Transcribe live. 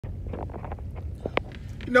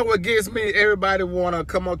You know what gets me? Everybody want to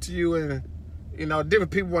come up to you and,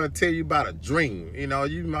 different people want to tell you about a dream.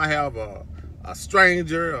 You might have a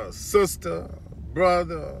stranger, a sister, a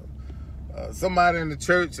brother, somebody in the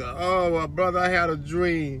church. Well, brother, I had a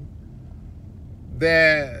dream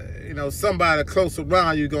that, somebody close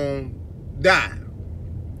around you going to die.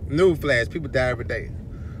 Newsflash, people die every day.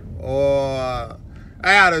 Or I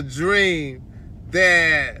had a dream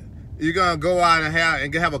that you're going to go out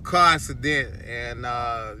and have a car accident and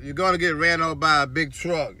you're going to get ran over by a big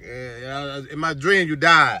truck. And, in my dream, you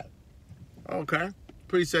died. Okay.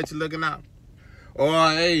 Appreciate you looking out. Or,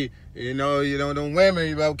 hey, them women,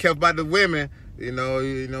 you know, care about the women. I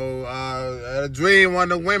had a dream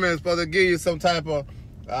one of the women is supposed to give you some type of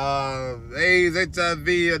AIDS, HIV,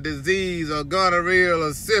 or disease, or gonorrhea,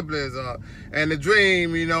 or syphilis, and the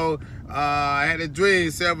dream, I had a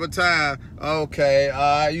dream several times.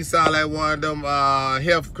 Okay, you sound like one of them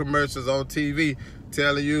health commercials on TV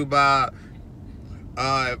telling you about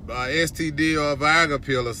STD or a Viagra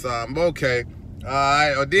pill or something. Okay, all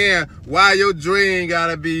right. Or then why your dream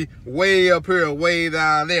gotta be way up here, way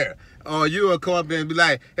down there? Or you will come up and be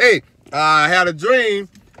like, hey, I had a dream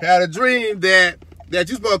that you're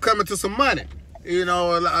supposed to come into some money.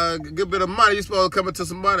 A good bit of money, you're supposed to come into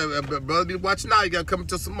some money. Brother, be watching out, you gotta come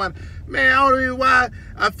into some money. Man, I don't know why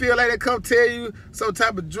I feel like they come tell you some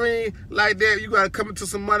type of dream like that. You gotta come into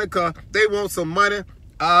some money because they want some money.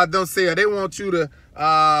 Don't say it. They want you to,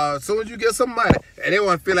 as soon as you get some money, and they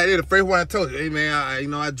want to feel like they're the first one I told you, hey man,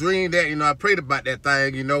 I dreamed that, I prayed about that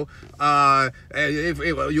thing, if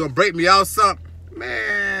you want to break me out something,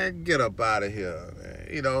 man, get up out of here,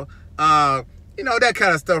 man. That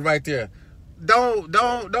kind of stuff right there.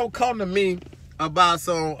 Don't come to me about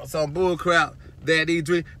some bull crap that these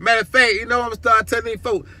dreams. Matter of fact, I'm gonna start telling these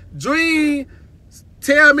folks,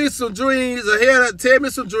 tell me some dreams tell me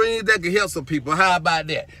some dreams that can help some people. How about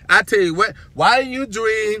that? I tell you what, why you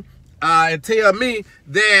dream and tell me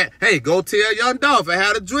that, hey, go tell Young Dolph I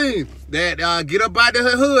had a dream that get up out the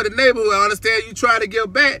hood, the neighborhood. I understand you trying to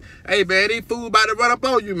give back. Hey, man, these fools about to run up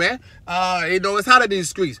on you, man. It's hot in these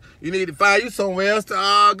streets. You need to find you somewhere else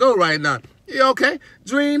to go right now. Yeah, okay?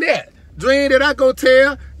 Dream that. Dream that I go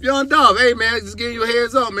tell Young Dolph, hey, man, just give you a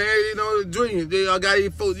heads up, man. Dream. I got you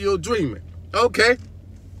folks, dreaming. Okay.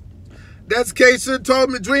 That's the case. Should have told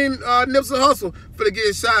me dream Nipsey Hussle for to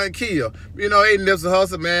get shot and killed. Hey, Nipsey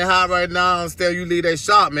Hussle, man, hot right now. I understand you leave that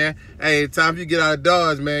shot, man. Hey, time you get out of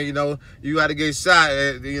Dodge, man, you got to get shot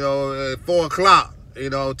at, at 4 o'clock,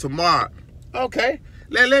 tomorrow. Okay.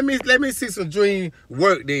 Let me see some dream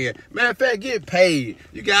work then. Matter of fact, get paid.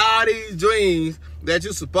 You got all these dreams that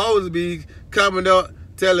you're supposed to be coming up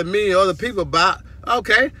telling me and other people about.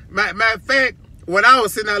 Okay. Matter of fact, when I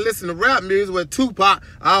was sitting there listening to rap music with Tupac,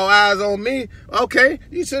 all eyes on me, okay,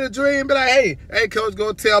 you should have dreamed, be like, hey, coach,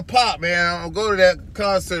 go tell Pop, man, I'll go to that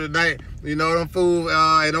concert tonight. Them fools,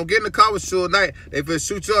 and don't get in the car with Suge Knight. They finna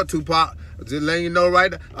shoot you up, Tupac. Just letting you know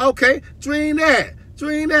right now. Okay, dream that.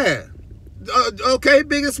 Okay,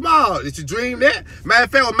 big and small. Did you dream that? Matter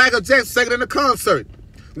of fact, when Michael Jackson sang in the concert,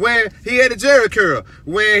 when he had the Jerry curl,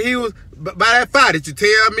 when he was by that fire, did you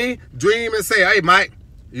tell me, dream and say, hey, Mike,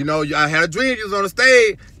 I had a dream you was on the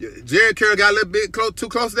stage. Jerry curl got a little bit too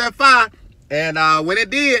close to that fire, and when it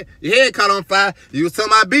did, your head caught on fire. You was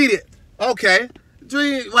telling me I beat it. Okay,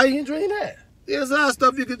 dream. Why you can dream that? There's a lot of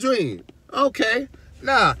stuff you can dream. Okay,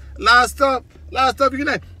 a lot of stuff you can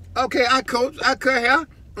dream. Okay, I cut hair.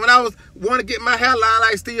 When I was wanting to get my hairline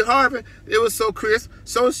like Steve Harvey, it was so crisp,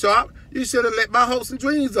 so sharp. You should have let my hopes and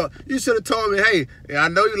dreams up. You should have told me, hey, I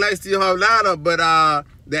know you like Steve Harvey line up, but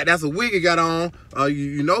that's a wig you got on.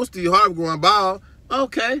 Steve Harvey going bald.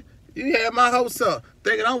 Okay, you had my hopes up,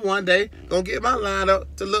 thinking I'm one day gonna get my line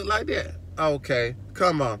up to look like that. Okay,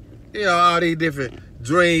 come on. All these different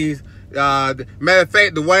dreams. Matter of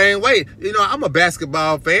fact, Dwayne Wade. I'm a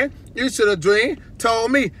basketball fan. You should have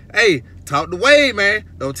told me, hey, talk to Wade, man.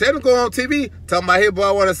 Don't tell him to go on TV talking about his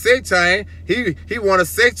boy want a sex change. He want a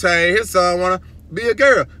sex change. His son want to be a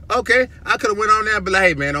girl. Okay, I could have went on there and be like,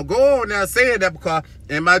 hey, man, don't go on there saying that because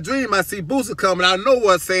in my dream I see Boosie coming out of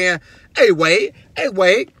nowhere saying, hey, Wade,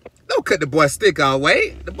 don't cut the boy stick off,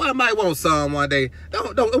 Wade. The boy might want something one day.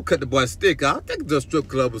 Don't cut the boy stick off. Take it to a strip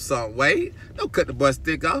club or something, Wade. Don't cut the boy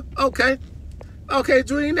stick off. Okay,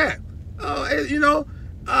 dream that.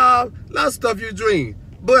 A lot of stuff you dream.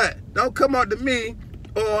 But don't come up to me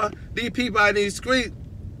or these people out in these streets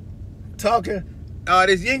talking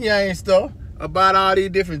this yin-yang stuff about all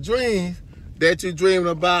these different dreams that you dreaming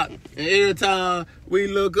about. And every time we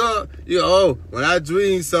look up, when I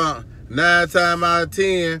dream something, 9 times out of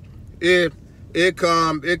 10, it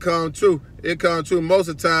come true. It come true. Most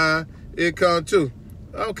of the time, it come true.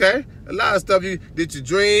 Okay, a lot of stuff did you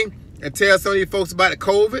dream and tell some of these folks about the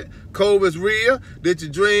COVID. COVID's real. Did you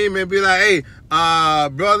dream and be like, hey,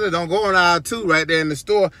 brother, don't go on aisle 2 right there in the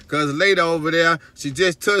store, because the lady over there, she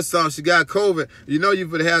just touched something, she got COVID. You know you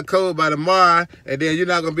better have COVID by tomorrow, and then you're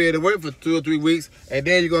not going to be able to work for 2 or 3 weeks, and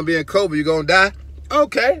then you're going to be in COVID, you're going to die.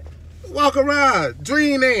 Okay, walk around,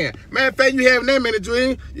 dream then. Matter of fact, you having that many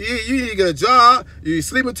dreams, you need to get a job, you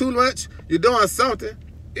sleeping too much, you're doing something,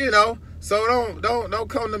 you know. So don't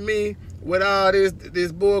come to me with all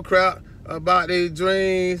this bull crap about these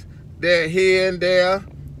dreams that here and there,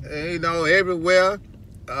 you know, everywhere.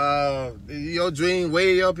 Your dream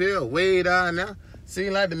way up here, way down there.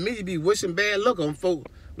 Seem like to me you be wishing bad luck on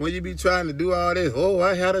folks when you be trying to do all this. Oh,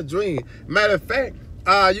 I had a dream. Matter of fact,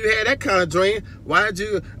 you had that kind of dream. Why did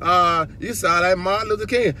you sound like Martin Luther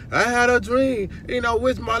King. I had a dream. You know,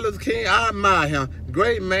 which Martin Luther King? I admire him.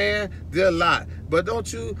 Great man, did a lot. But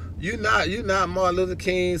don't you not Martin Luther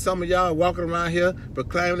King. Some of y'all walking around here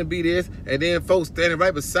proclaiming to be this, and then folks standing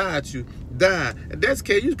right beside you dying. And that's the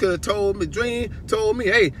case. You could have told me,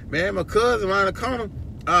 hey, man, my cousin around the corner,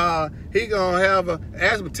 he gonna have an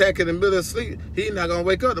asthma attack in the middle of sleep. He not gonna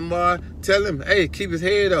wake up tomorrow. Tell him, hey, keep his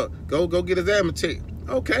head up. Go get his asthma checked.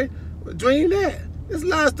 Okay, dream that. There's a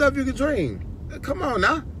lot of stuff you can dream. Come on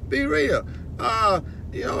now, be real.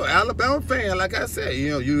 You know, Alabama fan, like I said, you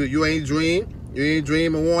know, you ain't dream. You ain't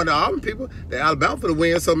dream and warn the Auburn people that Alabama for the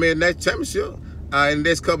win so many next championship in the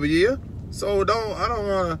next couple of years. So I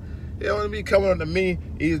don't wanna be coming up to me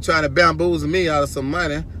either trying to bamboozle me out of some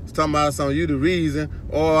money, talking about some you the reason,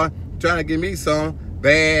 or trying to give me some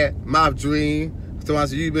bad mouth dream. So I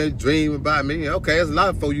said, you been dreaming about me. Okay, there's a lot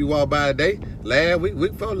of folks you walk by today, last week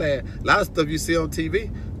before last. A lot of stuff you see on TV,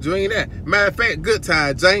 dream that. Matter of fact, good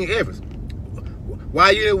time, Jane Evans.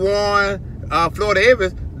 Why you didn't warn Florida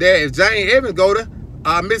Evans that if Jane Evans go to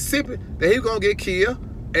Mississippi, that he gonna get killed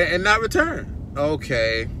and not return?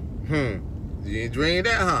 Okay, you didn't dream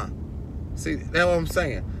that, huh? See, that's what I'm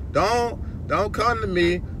saying. Don't come to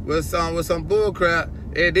me with some bull crap,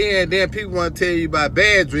 and then people want to tell you about a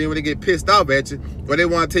bad dream when they get pissed off at you, or they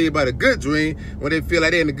want to tell you about a good dream when they feel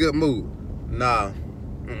like they're in a good mood. Nah,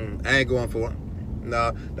 I ain't going for it.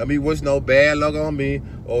 Nah, don't be wishing no bad luck on me,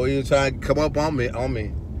 or you trying to come up on me.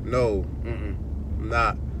 No,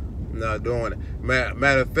 not doing it.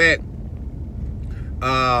 Matter of fact,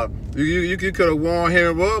 you could have warned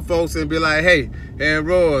Henry Ruggs folks and be like, hey, Henry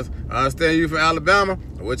Ruggs, I understand you from Alabama,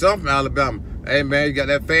 which I'm from Alabama. Hey, man, you got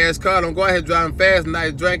that fast car. Don't go out here driving fast and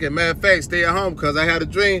night drinking. Matter of fact, stay at home, because I had a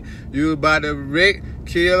dream you was about to wreck,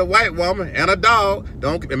 kill a white woman and a dog.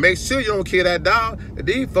 And make sure you don't kill that dog.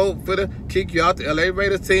 These folks finna kick you out the LA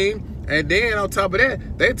Raiders team. And then on top of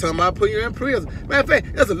that, they talking about putting you in prison. Matter of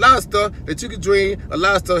fact, there's a lot of stuff that you can dream. A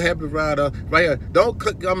lot of stuff happens right here. Don't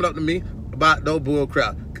come up to me about no bull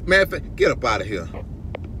crap. Matter of fact, get up out of here.